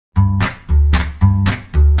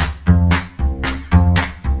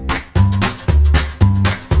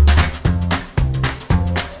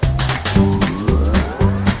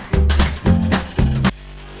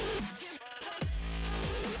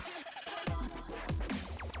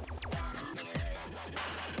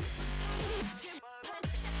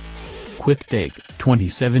Quick Take,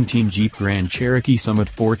 2017 Jeep Grand Cherokee Summit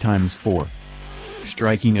 4x4.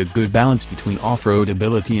 Striking a good balance between off-road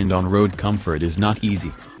ability and on-road comfort is not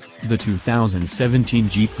easy. The 2017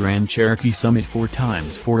 Jeep Grand Cherokee Summit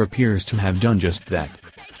 4x4 appears to have done just that.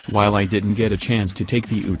 While I didn't get a chance to take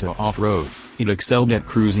the Ute off-road, it excelled at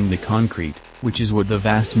cruising the concrete, which is what the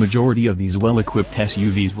vast majority of these well-equipped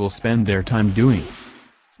SUVs will spend their time doing.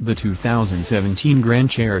 The 2017 Grand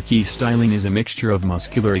Cherokee styling is a mixture of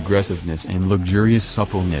muscular aggressiveness and luxurious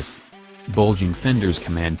suppleness. Bulging fenders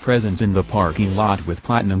command presence in the parking lot with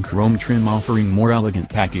platinum chrome trim offering more elegant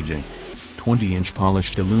packaging. 20-inch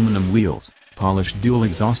polished aluminum wheels, polished dual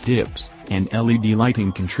exhaust tips, and LED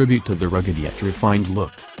lighting contribute to the rugged yet refined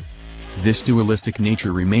look. This dualistic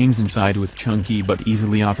nature remains inside with chunky but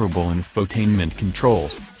easily operable infotainment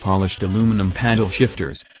controls, polished aluminum paddle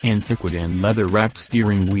shifters, and thickwood and leather-wrapped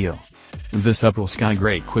steering wheel. The supple sky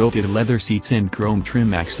gray quilted leather seats and chrome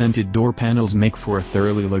trim accented door panels make for a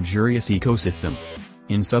thoroughly luxurious ecosystem.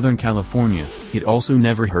 In Southern California, it also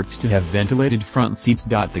never hurts to have ventilated front seats.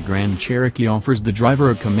 The Grand Cherokee offers the driver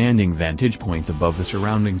a commanding vantage point above the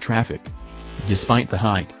surrounding traffic. Despite the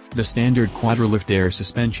height, the standard quadrilift air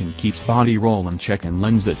suspension keeps body roll in check and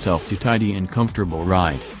lends itself to tidy and comfortable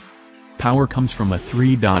ride. Power comes from a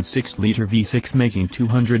 3.6-liter V6 making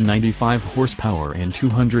 295 horsepower and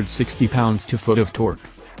 260 pounds-to-foot of torque.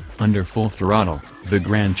 Under full throttle, the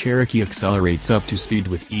Grand Cherokee accelerates up to speed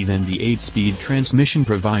with ease and the 8-speed transmission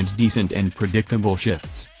provides decent and predictable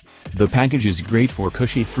shifts. The package is great for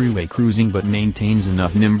cushy freeway cruising but maintains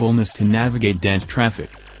enough nimbleness to navigate dense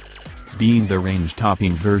traffic. Being the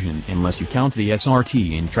range-topping version unless you count the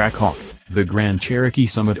SRT in Trackhawk, the Grand Cherokee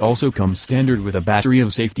Summit also comes standard with a battery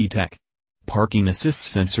of safety tech. Parking assist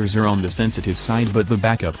sensors are on the sensitive side but the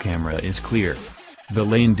backup camera is clear. The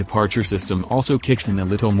lane departure system also kicks in a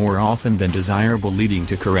little more often than desirable, leading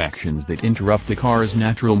to corrections that interrupt the car's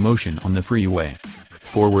natural motion on the freeway.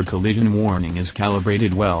 Forward collision warning is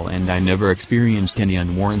calibrated well and I never experienced any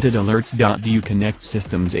unwarranted alerts. The Uconnect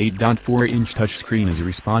system's 8.4-inch touchscreen is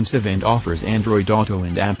responsive and offers Android Auto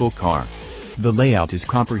and Apple Car. The layout is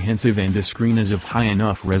comprehensive and the screen is of high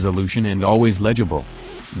enough resolution and always legible.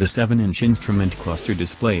 The 7-inch instrument cluster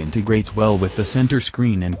display integrates well with the center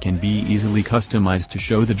screen and can be easily customized to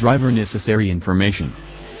show the driver necessary information.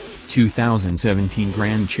 2017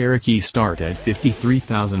 Grand Cherokee start at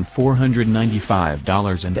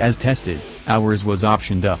 $53,495 and as tested, ours was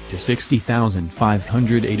optioned up to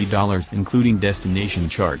 $60,580 including destination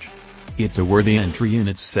charge. It's a worthy entry in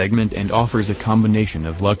its segment and offers a combination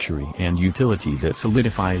of luxury and utility that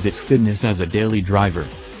solidifies its fitness as a daily driver.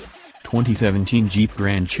 2017 Jeep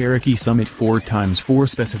Grand Cherokee Summit 4x4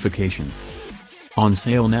 specifications. On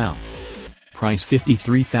sale now. Price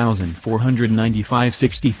 $53,495,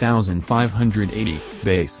 $60,580,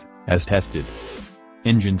 base, as tested.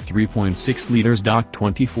 Engine 3.6 liters.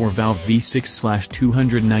 24-valve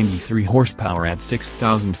V6/293 horsepower at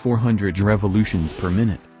 6,400 revolutions per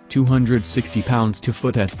minute, 260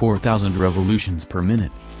 pounds-to-foot at 4,000 revolutions per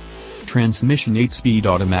minute. Transmission 8-speed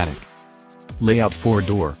automatic. Layout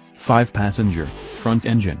 4-door, 5-passenger, front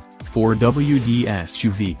engine, 4WD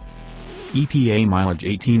SUV. EPA mileage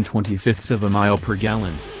 18/25 of a mile per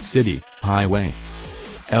gallon, city, highway.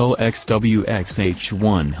 LXWXH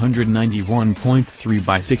 191.3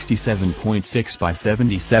 by 67.6 by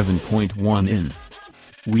 77.1 in.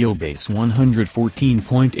 Wheelbase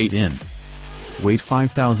 114.8 in. Weight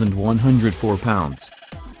 5,104 pounds.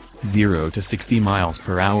 0 to 60 miles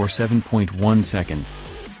per hour 7.1 seconds.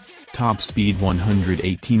 Top speed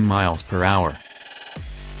 118 miles per hour.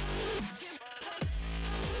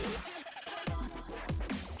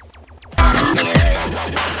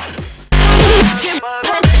 Give